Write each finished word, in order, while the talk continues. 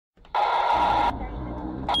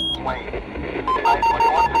Our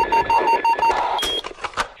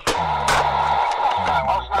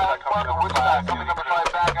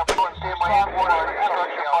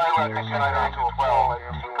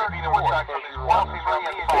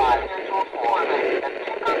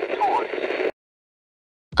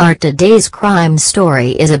today's crime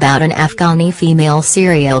story is about an Afghani female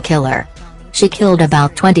serial killer. She killed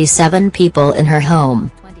about 27 people in her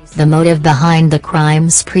home. The motive behind the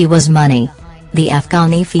crime spree was money. The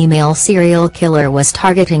Afghani female serial killer was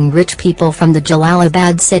targeting rich people from the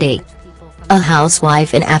Jalalabad city. A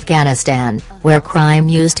housewife in Afghanistan, where crime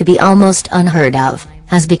used to be almost unheard of,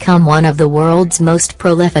 has become one of the world's most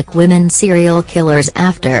prolific women serial killers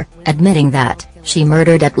after admitting that she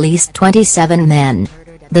murdered at least 27 men.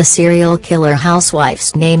 The serial killer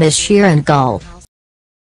housewife's name is Shirin Gull.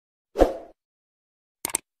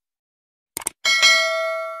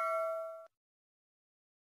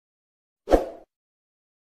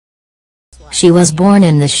 She was born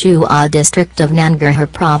in the Shewa district of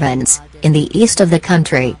Nangarhar Province, in the east of the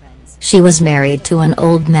country. She was married to an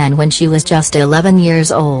old man when she was just 11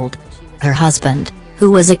 years old. Her husband,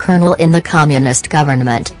 who was a colonel in the communist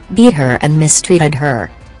government, beat her and mistreated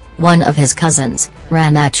her. One of his cousins,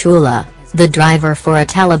 Ramatullah, the driver for a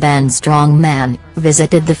Taliban strongman,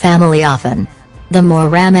 visited the family often. The more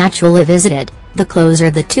Ramatullah visited, the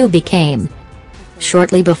closer the two became.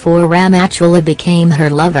 Shortly before Ramatullah became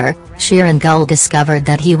her lover, Shirin Gul discovered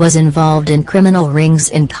that he was involved in criminal rings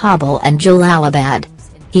in Kabul and Jalalabad.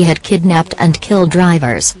 He had kidnapped and killed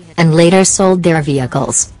drivers, and later sold their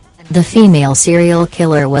vehicles. The female serial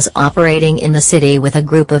killer was operating in the city with a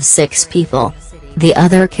group of 6 people. The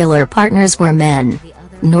other killer partners were men.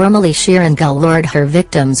 Normally Shirin Gul lured her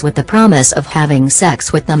victims with the promise of having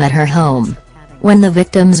sex with them at her home. When the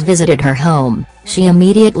victims visited her home, she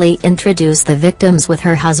immediately introduced the victims with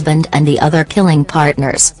her husband and the other killing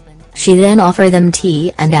partners. She then offered them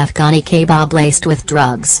tea and Afghani kebab laced with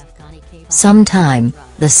drugs. Sometime,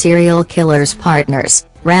 the serial killer's partners,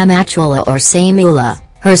 Ramatullah or Saimullah,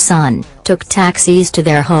 her son, took taxis to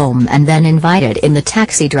their home and then invited in the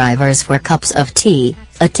taxi drivers for cups of tea,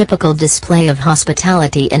 a typical display of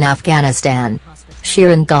hospitality in Afghanistan.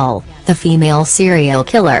 Shirin Gul, the female serial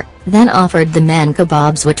killer, then offered the men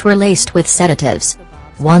kebabs which were laced with sedatives.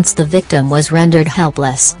 Once the victim was rendered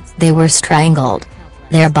helpless, they were strangled.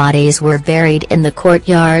 Their bodies were buried in the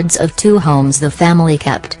courtyards of 2 homes the family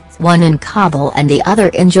kept, one in Kabul and the other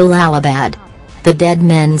in Jalalabad. The dead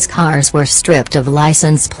men's cars were stripped of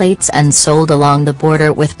license plates and sold along the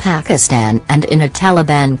border with Pakistan and in a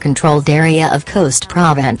Taliban-controlled area of Khost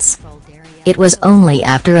province. It was only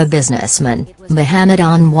after a businessman, Muhammad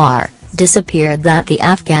Anwar, disappeared that the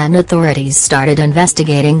Afghan authorities started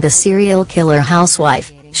investigating the serial killer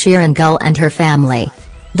housewife, Shirin Gul and her family.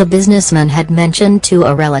 The businessman had mentioned to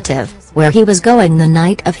a relative where he was going the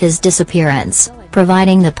night of his disappearance,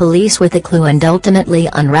 providing the police with a clue and ultimately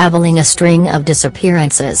unraveling a string of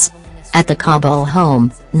disappearances. At the Kabul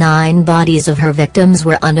home, 9 bodies of her victims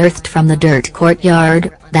were unearthed from the dirt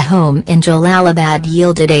courtyard. The home in Jalalabad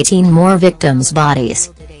yielded 18 more victims'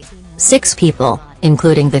 bodies. 6 people,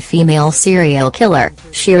 including the female serial killer,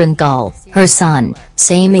 Shirin Gul, her son,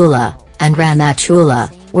 Saimullah, and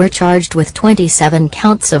Ramatullah, were charged with 27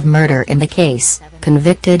 counts of murder in the case,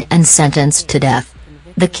 convicted and sentenced to death.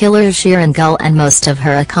 The killer Shirin Gul and most of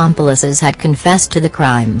her accomplices had confessed to the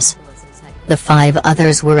crimes. The 5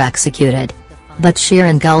 others were executed. But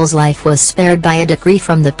Shirin Gul's life was spared by a decree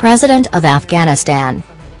from the President of Afghanistan.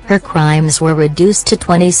 Her crimes were reduced to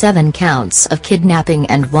 27 counts of kidnapping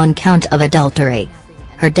and 1 count of adultery.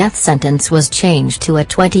 Her death sentence was changed to a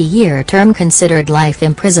 20-year term considered life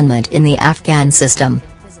imprisonment in the Afghan system.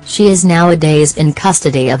 She is nowadays in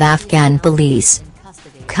custody of Afghan police.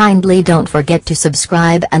 Kindly don't forget to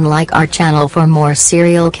subscribe and like our channel for more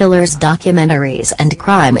serial killers documentaries and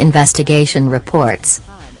crime investigation reports.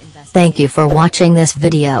 Thank you for watching this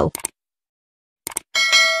video.